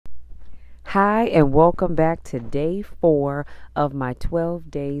Hi, and welcome back to day 4 of my 12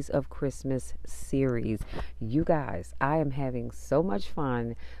 Days of Christmas series. You guys, I am having so much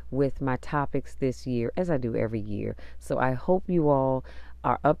fun with my topics this year, as I do every year. So I hope you all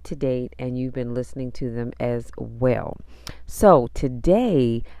are up to date and you've been listening to them as well. So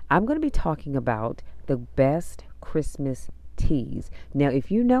today, I'm going to be talking about the best Christmas teas. Now, if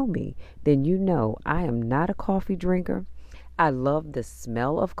you know me, then you know I am not a coffee drinker. I love the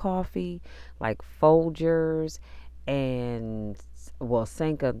smell of coffee, like Folgers and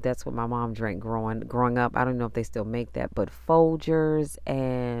Sanka. That's what my mom drank growing up. I don't know if they still make that, but Folgers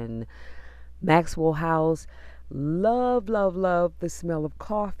and Maxwell House. Love, love, love the smell of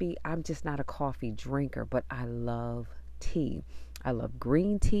coffee. I'm just not a coffee drinker, but I love tea. I love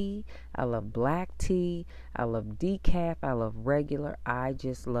green tea. I love black tea. I love decaf. I love regular. I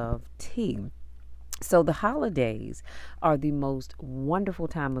just love tea. So the holidays are the most wonderful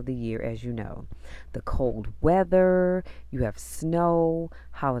time of the year, as you know. The cold weather, you have snow,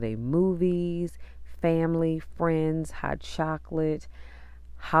 holiday movies, family, friends, hot chocolate,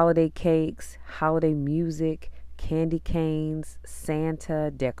 holiday cakes, holiday music, candy canes, Santa,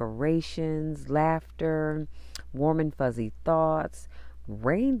 decorations, laughter, warm and fuzzy thoughts,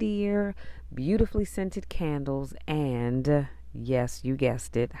 reindeer, beautifully scented candles, and yes, you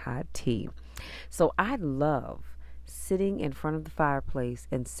guessed it, hot tea. So I love sitting in front of the fireplace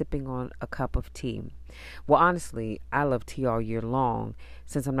and sipping on a cup of tea. Well, honestly, I love tea all year long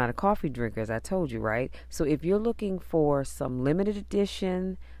since I'm not a coffee drinker, as I told you, right? So if you're looking for some limited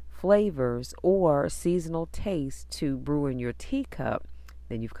edition flavors or seasonal taste to brew in your teacup,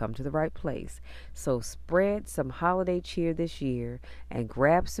 then you've come to the right place. So spread some holiday cheer this year and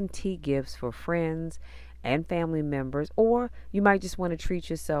grab some tea gifts for friends and family members, or you might just want to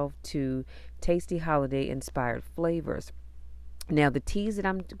treat yourself to tasty holiday inspired flavors. Now, the teas that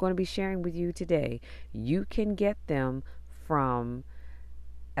I'm going to be sharing with you today, you can get them from,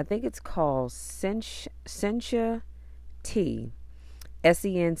 I think it's called Sencha Tea,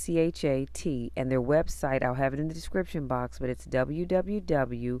 Sencha Tea, and their website, I'll have it in the description box, but it's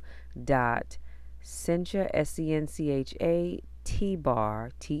www.sencha, Teabar,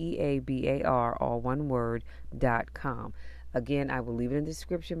 Teabar, all one word, .com. Again, I will leave it in the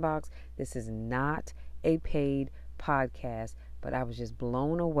description box. This is not a paid podcast, but I was just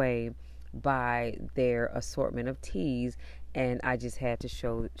blown away by their assortment of teas, and I just had to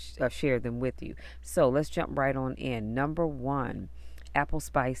share them with you. So let's jump right on in. Number 1, apple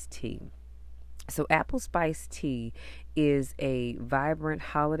spice tea. So apple spice tea is a vibrant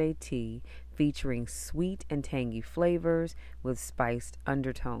holiday tea featuring sweet and tangy flavors with spiced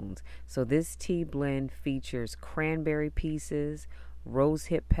undertones. So this tea blend features cranberry pieces,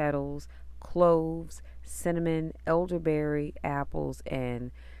 rosehip petals, cloves, cinnamon, elderberry, apples, and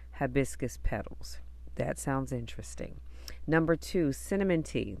hibiscus petals. That sounds interesting. Number 2, cinnamon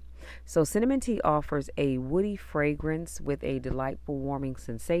tea. So cinnamon tea offers a woody fragrance with a delightful warming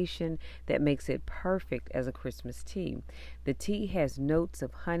sensation that makes it perfect as a Christmas tea. The tea has notes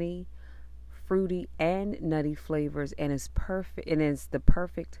of honey, fruity, and nutty flavors, and is the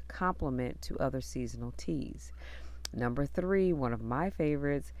perfect complement to other seasonal teas. Number 3, one of my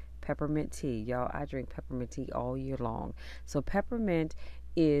favorites, peppermint tea. Y'all, I drink peppermint tea all year long. So peppermint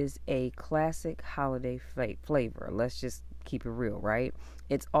is a classic holiday flavor. Let's just keep it real, right?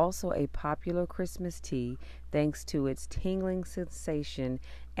 It's also a popular Christmas tea thanks to its tingling sensation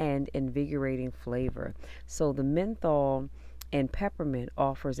and invigorating flavor. So the menthol and peppermint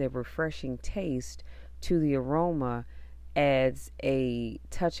offers a refreshing taste to the aroma, adds a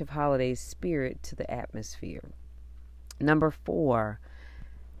touch of holiday spirit to the atmosphere. Number 4,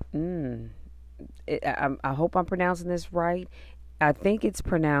 I hope I'm pronouncing this right. I think it's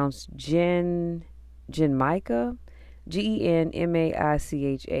pronounced Genmaicha,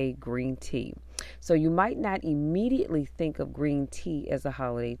 Genmaicha green tea. So you might not immediately think of green tea as a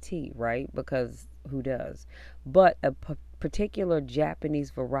holiday tea, right? Because who does? But a particular Japanese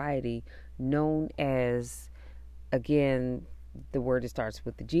variety known as, again, the word that starts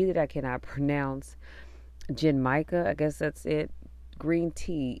with the G that I cannot pronounce, Genmaicha, I guess that's it. Green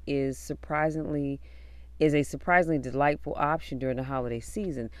tea is a surprisingly delightful option during the holiday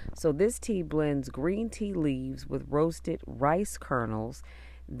season. So this tea blends green tea leaves with roasted rice kernels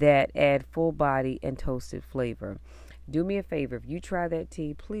that add full body and toasted flavor. Do me a favor, if you try that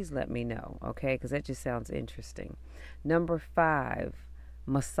tea, please let me know, okay? Because that just sounds interesting. Number 5,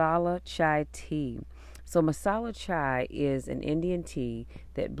 masala chai tea. So masala chai is an Indian tea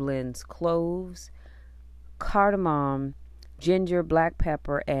that blends cloves, cardamom, ginger, black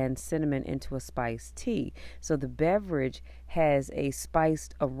pepper, and cinnamon into a spiced tea. So the beverage has a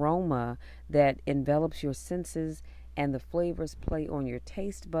spiced aroma that envelops your senses, and the flavors play on your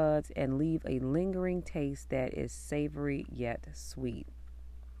taste buds and leave a lingering taste that is savory yet sweet.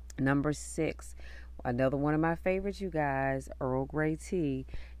 Number 6, another one of my favorites, you guys, Earl Grey tea.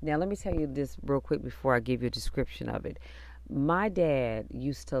 Now, let me tell you this real quick before I give you a description of it. My dad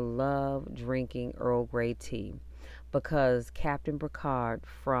used to love drinking Earl Grey tea because Captain Picard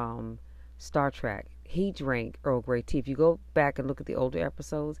from Star Trek, he drank Earl Grey tea. If you go back and look at the older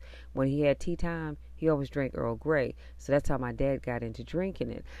episodes, when he had tea time, he always drank Earl Grey. So that's how my dad got into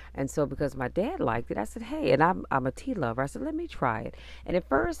drinking it. And so because my dad liked it, I said, hey, and I'm a tea lover. I said, let me try it. And at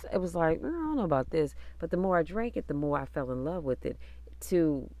first it was like, I don't know about this. But the more I drank it, the more I fell in love with it.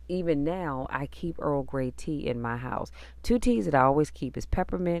 To even now, I keep Earl Grey tea in my house. 2 teas that I always keep is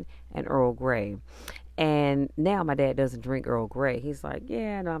peppermint and Earl Grey. And now my dad doesn't drink Earl Grey. He's like,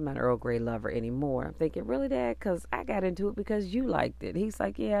 yeah, no, I'm not an Earl Grey lover anymore. I'm thinking, really, Dad? Because I got into it because you liked it. He's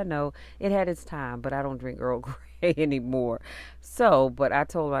like, yeah, I know. It had its time, but I don't drink Earl Grey anymore. So, but I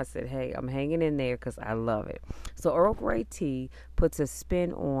told him, I said, hey, I'm hanging in there because I love it. So Earl Grey tea puts a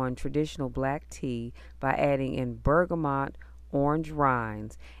spin on traditional black tea by adding in bergamot, orange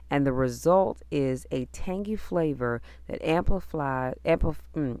rinds, and the result is a tangy flavor that amplifies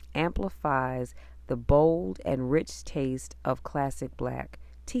the bold and rich taste of classic black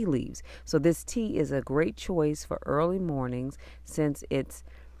tea leaves. So this tea is a great choice for early mornings since it's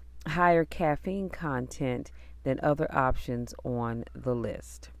higher caffeine content than other options on the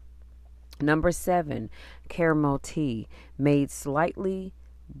list. Number 7, caramel tea, made from slightly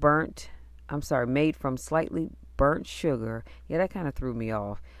burnt sugar. Yeah, that kind of threw me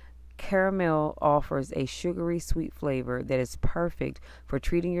off. Caramel offers a sugary sweet flavor that is perfect for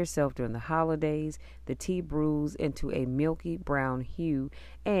treating yourself during the holidays. The tea brews into a milky brown hue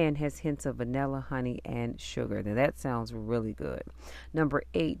and has hints of vanilla, honey, and sugar. Now that sounds really good. Number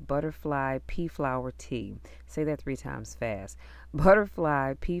 8, butterfly pea flower tea. Say that 3 times fast.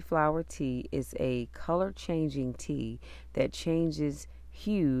 Butterfly pea flower tea is a color changing tea that changes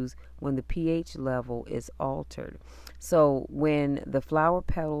hues when the pH level is altered. So when the flower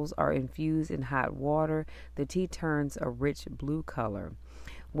petals are infused in hot water, the tea turns a rich blue color.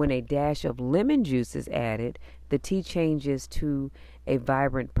 When a dash of lemon juice is added, the tea changes to a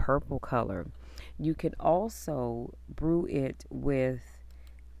vibrant purple color. You can also brew it with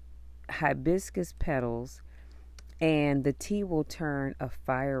hibiscus petals, and the tea will turn a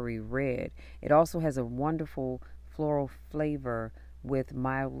fiery red. It also has a wonderful floral flavor with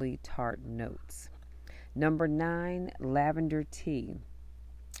mildly tart notes. Number 9, lavender tea.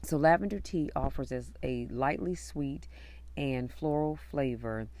 So lavender tea offers us a lightly sweet and floral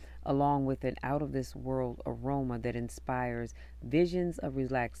flavor along with an out-of-this-world aroma that inspires visions of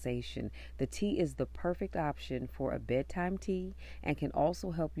relaxation. The tea is the perfect option for a bedtime tea and can also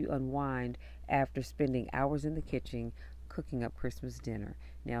help you unwind after spending hours in the kitchen cooking up Christmas dinner.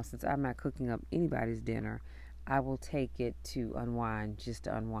 Now, since I'm not cooking up anybody's dinner, I will take it to unwind, just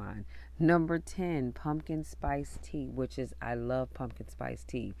to unwind. Number 10, pumpkin spice tea, which is, I love pumpkin spice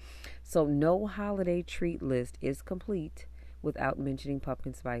tea. So no holiday treat list is complete without mentioning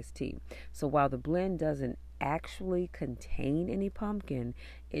pumpkin spice tea. So while the blend doesn't actually contain any pumpkin,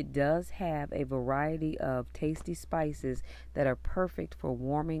 it does have a variety of tasty spices that are perfect for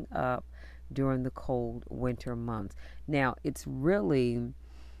warming up during the cold winter months. Now, it's really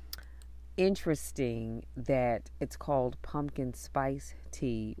interesting that it's called pumpkin spice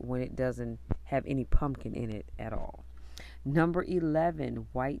tea when it doesn't have any pumpkin in it at all. Number 11,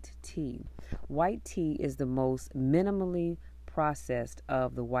 white tea. White tea is the most minimally processed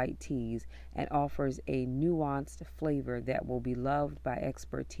of the white teas and offers a nuanced flavor that will be loved by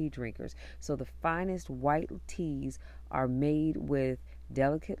expert tea drinkers. So the finest white teas are made with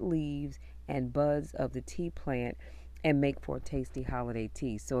delicate leaves and buds of the tea plant and make for a tasty holiday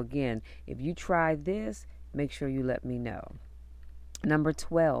tea. So again, if you try this, make sure you let me know. Number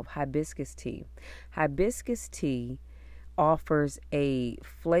 12, hibiscus tea. Hibiscus tea offers a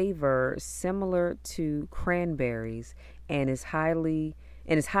flavor similar to cranberries and is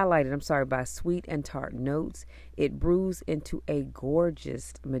highlighted by sweet and tart notes. It brews into a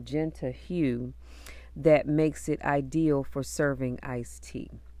gorgeous magenta hue that makes it ideal for serving iced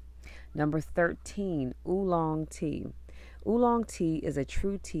tea. Number 13, oolong tea. Oolong tea is a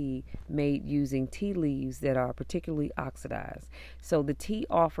true tea made using tea leaves that are particularly oxidized. So the tea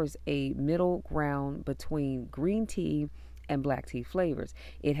offers a middle ground between green tea and black tea flavors.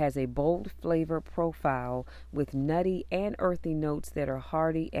 It has a bold flavor profile with nutty and earthy notes that are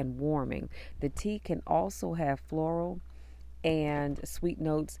hearty and warming. The tea can also have floral and sweet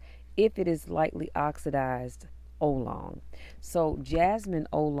notes if it is lightly oxidized oolong. So jasmine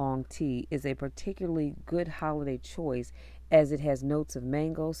oolong tea is a particularly good holiday choice as it has notes of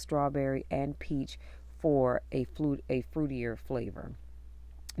mango, strawberry, and peach for a fruitier flavor.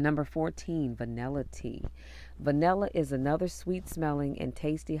 Number 14, vanilla tea. Vanilla is another sweet smelling and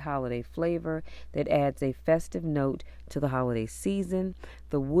tasty holiday flavor that adds a festive note to the holiday season.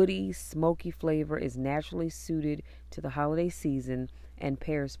 The woody, smoky flavor is naturally suited to the holiday season and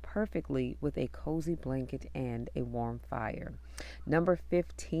pairs perfectly with a cozy blanket and a warm fire. Number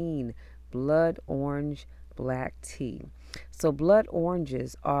 15, blood orange black tea. So blood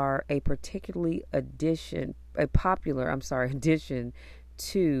oranges are a popular addition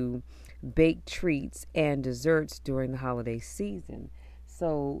to baked treats and desserts during the holiday season.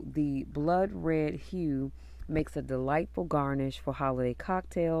 So the blood red hue makes a delightful garnish for holiday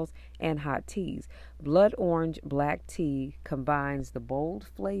cocktails and hot teas. Blood orange black tea combines the bold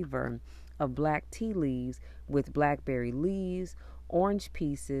flavor of black tea leaves with blackberry leaves, orange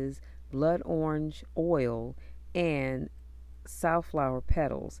pieces, blood orange oil, and safflower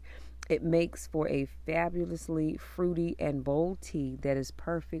petals. It makes for a fabulously fruity and bold tea that is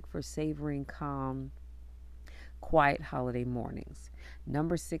perfect for savoring calm, quiet holiday mornings.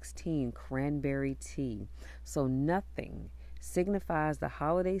 Number 16, cranberry tea. So nothing signifies the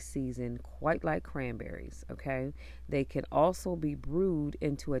holiday season quite like cranberries, okay? They can also be brewed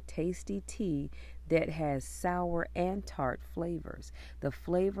into a tasty tea that has sour and tart flavors. The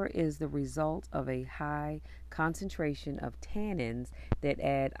flavor is the result of a high concentration of tannins that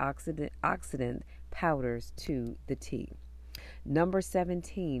add oxidant powders to the tea. Number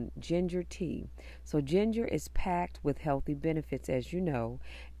 17, ginger tea. So ginger is packed with healthy benefits, as you know,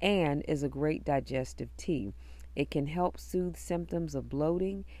 and is a great digestive tea. It can help soothe symptoms of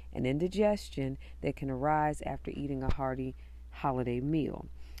bloating and indigestion that can arise after eating a hearty holiday meal.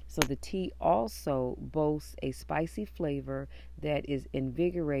 So the tea also boasts a spicy flavor that is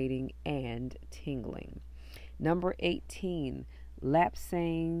invigorating and tingling. Number 18,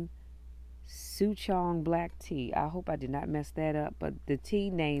 Lapsang Souchong black tea. I hope I did not mess that up, but the tea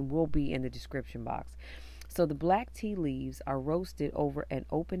name will be in the description box. So the black tea leaves are roasted over an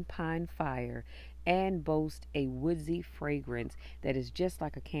open pine fire and boast a woodsy fragrance that is just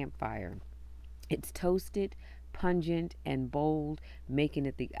like a campfire. It's toasted, pungent, and bold, making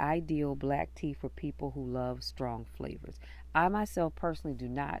it the ideal black tea for people who love strong flavors. I myself personally do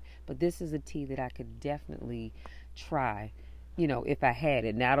not, but this is a tea that I could definitely try, if I had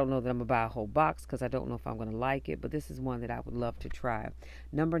it. Now, I don't know that I'm going to buy a whole box because I don't know if I'm going to like it, but this is one that I would love to try.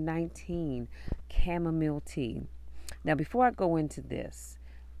 Number 19, chamomile tea. Now, before I go into this,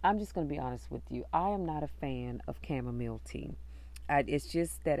 I'm just going to be honest with you. I am not a fan of chamomile tea. It's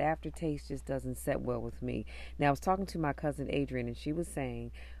just that aftertaste just doesn't set well with me. Now, I was talking to my cousin Adrienne, and she was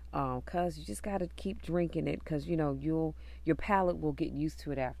saying, cuz you just got to keep drinking it because, your palate will get used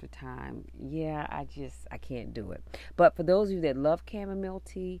to it after time. Yeah, I can't do it. But for those of you that love chamomile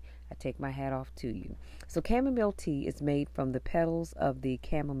tea, I take my hat off to you. So chamomile tea is made from the petals of the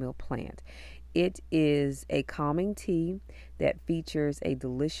chamomile plant. It is a calming tea that features a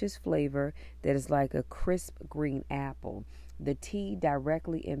delicious flavor that is like a crisp green apple. The tea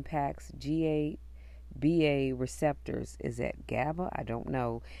directly impacts GABA receptors, is that GABA? I don't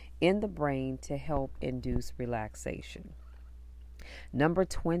know, in the brain to help induce relaxation. Number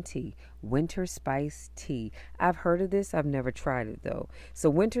 20, winter spice tea. I've heard of this. I've never tried it though. So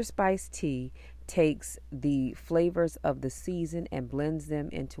winter spice tea takes the flavors of the season and blends them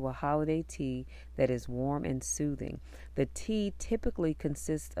into a holiday tea that is warm and soothing. The tea typically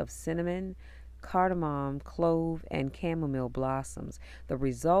consists of cinnamon, cardamom, clove, and chamomile blossoms. The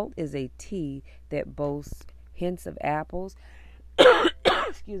result is a tea that boasts hints of apples,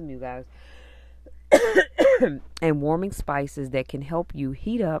 excuse me, guys, and warming spices that can help you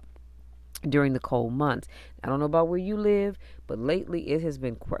heat up during the cold months. I don't know about where you live, but lately it has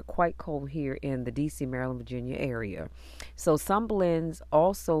been quite cold here in the DC, Maryland, Virginia area. So some blends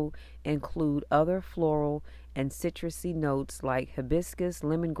also include other floral and citrusy notes like hibiscus,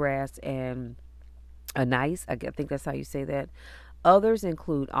 lemongrass, and anise. I think that's how you say that. Others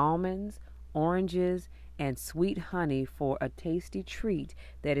include almonds, oranges, and sweet honey for a tasty treat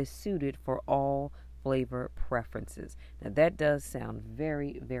that is suited for all flavor preferences. Now that does sound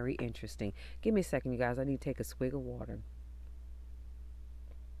very, very interesting. Give me a second, you guys. I need to take a swig of water.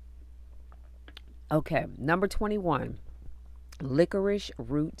 Okay, number 21, licorice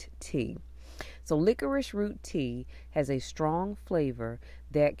root tea. So licorice root tea has a strong flavor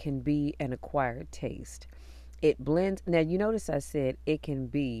that can be an acquired taste. It blends. Now you notice I said it can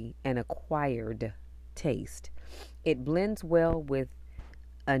be an acquired taste. It blends well with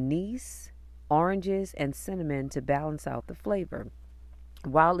anise, oranges, and cinnamon to balance out the flavor.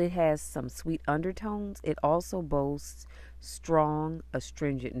 While it has some sweet undertones, it also boasts strong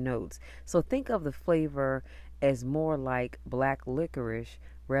astringent notes. So think of the flavor as more like black licorice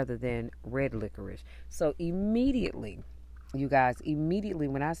rather than red licorice. So immediately, you guys, immediately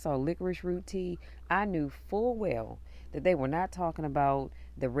when I saw licorice root tea, I knew full well that they were not talking about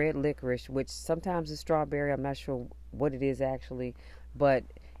the red licorice, which sometimes is strawberry. I'm not sure what it is actually, but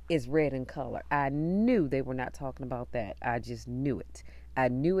it's red in color. I knew they were not talking about that. I just knew it. I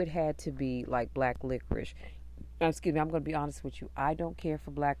knew it had to be like black licorice. Excuse me, I'm going to be honest with you. I don't care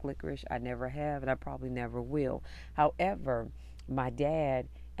for black licorice. I never have, and I probably never will. However, my dad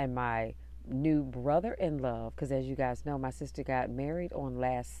and my new brother-in-law, because as you guys know, my sister got married on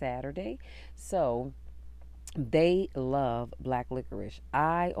last Saturday. So they love black licorice.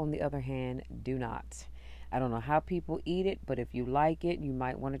 I, on the other hand, do not. I don't know how people eat it, but if you like it, you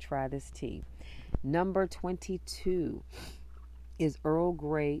might want to try this tea. Number 22 is Earl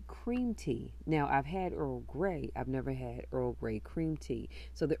Grey cream tea. Now, I've had Earl Grey. I've never had Earl Grey cream tea.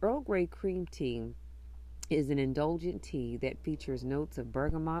 So the Earl Grey cream tea is an indulgent tea that features notes of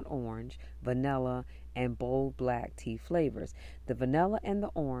bergamot orange, vanilla, and bold black tea flavors. The vanilla and the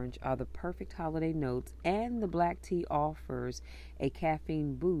orange are the perfect holiday notes, and the black tea offers a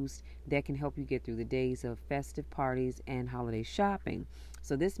caffeine boost that can help you get through the days of festive parties and holiday shopping.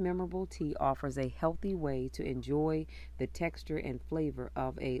 So this memorable tea offers a healthy way to enjoy the texture and flavor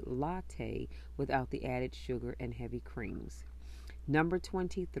of a latte without the added sugar and heavy creams. Number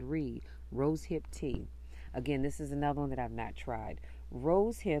 23, rosehip tea. Again, this is another one that I've not tried.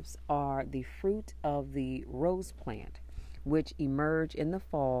 Rose hips are the fruit of the rose plant, which emerge in the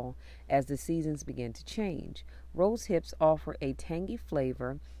fall as the seasons begin to change. Rose hips offer a tangy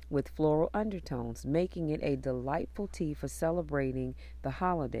flavor with floral undertones, making it a delightful tea for celebrating the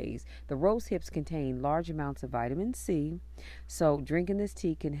holidays. The rose hips contain large amounts of vitamin C, so drinking this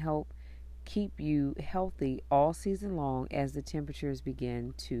tea can help keep you healthy all season long as the temperatures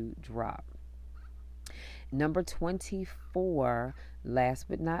begin to drop. Number 24, last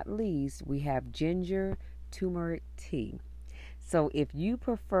but not least, we have ginger turmeric tea. So if you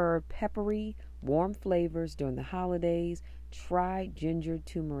prefer peppery, warm flavors during the holidays, try ginger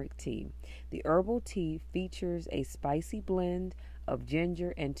turmeric tea. The herbal tea features a spicy blend of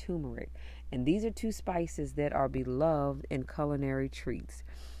ginger and turmeric, and these are two spices that are beloved in culinary treats.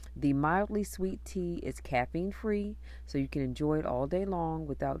 The mildly sweet tea is caffeine-free, so you can enjoy it all day long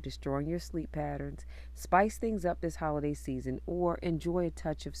without destroying your sleep patterns. Spice things up this holiday season or enjoy a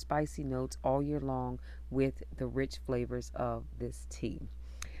touch of spicy notes all year long with the rich flavors of this tea.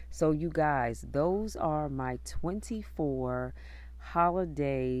 So you guys, those are my 24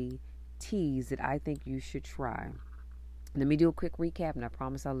 holiday teas that I think you should try. Let me do a quick recap, and I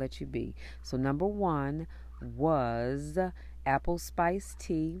promise I'll let you be. So number 1 was apple spice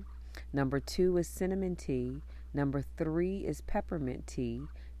tea. Number 2 is cinnamon tea. Number 3 is peppermint tea.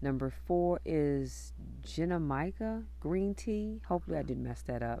 Number 4 is Jamaica green tea. Hopefully I didn't mess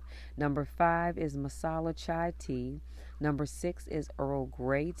that up. Number 5 is masala chai tea. Number 6 is Earl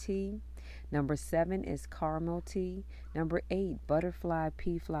Grey tea. Number 7 is caramel tea. Number 8, butterfly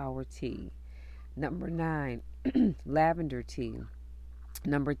pea flower tea. Number 9, lavender tea.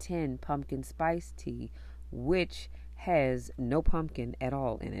 Number 10, pumpkin spice tea, which has no pumpkin at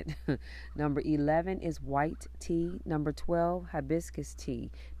all in it. Number 11 is white tea. Number 12, hibiscus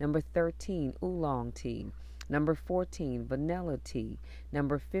tea. Number 13, oolong tea. Number 14, vanilla tea.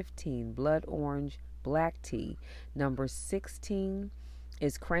 Number 15, blood orange black tea. Number 16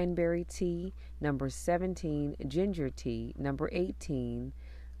 is cranberry tea. Number 17, ginger tea. Number 18,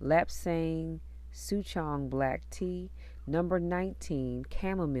 lapsang souchong black tea. Number 19,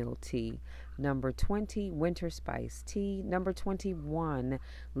 chamomile tea. Number 20, winter spice tea. Number 21,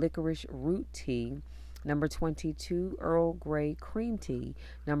 licorice root tea. Number 22, Earl Grey cream tea.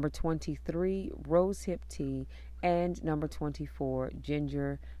 Number 23, rosehip tea. And number 24,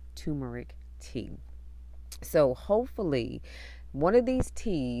 ginger turmeric tea. So hopefully one of these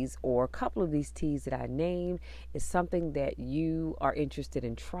teas or a couple of these teas that I named is something that you are interested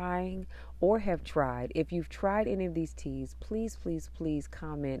in trying or have tried. If you've tried any of these teas, please, please, please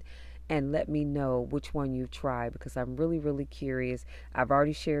comment and let me know which one you've tried, because I'm really, really curious. I've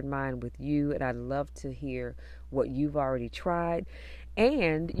already shared mine with you, and I'd love to hear what you've already tried.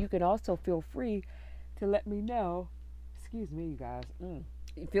 And you can also feel free to let me know, excuse me, you guys,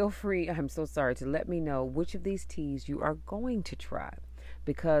 feel free, I'm so sorry, to let me know which of these teas you are going to try.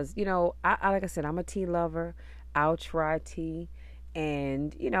 Because, you know, I like I said, I'm a tea lover. I'll try tea,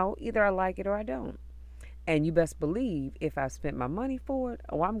 and, you know, either I like it or I don't. And you best believe if I spent my money for it,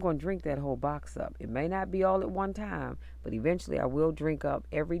 I'm going to drink that whole box up. It may not be all at one time, but eventually I will drink up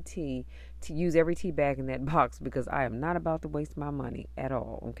every tea, to use every tea bag in that box, because I am not about to waste my money at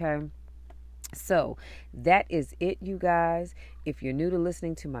all, okay? So that is it, you guys. If you're new to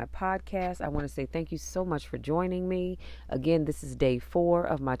listening to my podcast, I want to say thank you so much for joining me. Again, this is day 4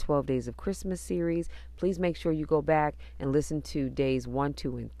 of my 12 Days of Christmas series. Please make sure you go back and listen to days 1,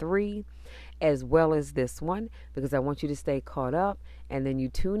 2, and 3, as well as this one, because I want you to stay caught up. And then you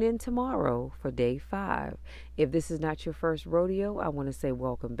tune in tomorrow for day 5. If this is not your first rodeo, I want to say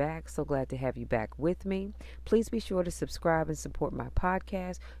welcome back. So glad to have you back with me. Please be sure to subscribe and support my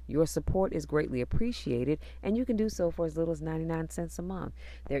podcast. Your support is greatly appreciated, and you can do so for as little as 99 cents a month.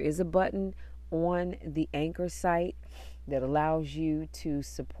 There is a button on the Anchor site that allows you to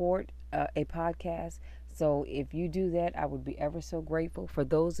support a podcast. So if you do that, I would be ever so grateful. For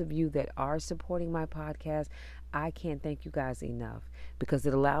those of you that are supporting my podcast, I can't thank you guys enough, because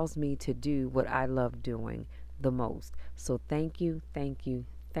it allows me to do what I love doing the most. So thank you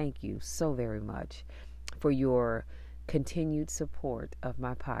so very much for your continued support of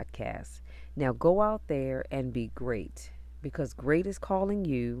my podcast. Now go out there and be great, because great is calling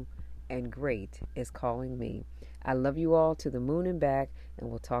you and great is calling me. I love you all to the moon and back, and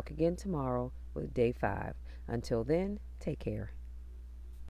we'll talk again tomorrow with day 5. Until then, take care.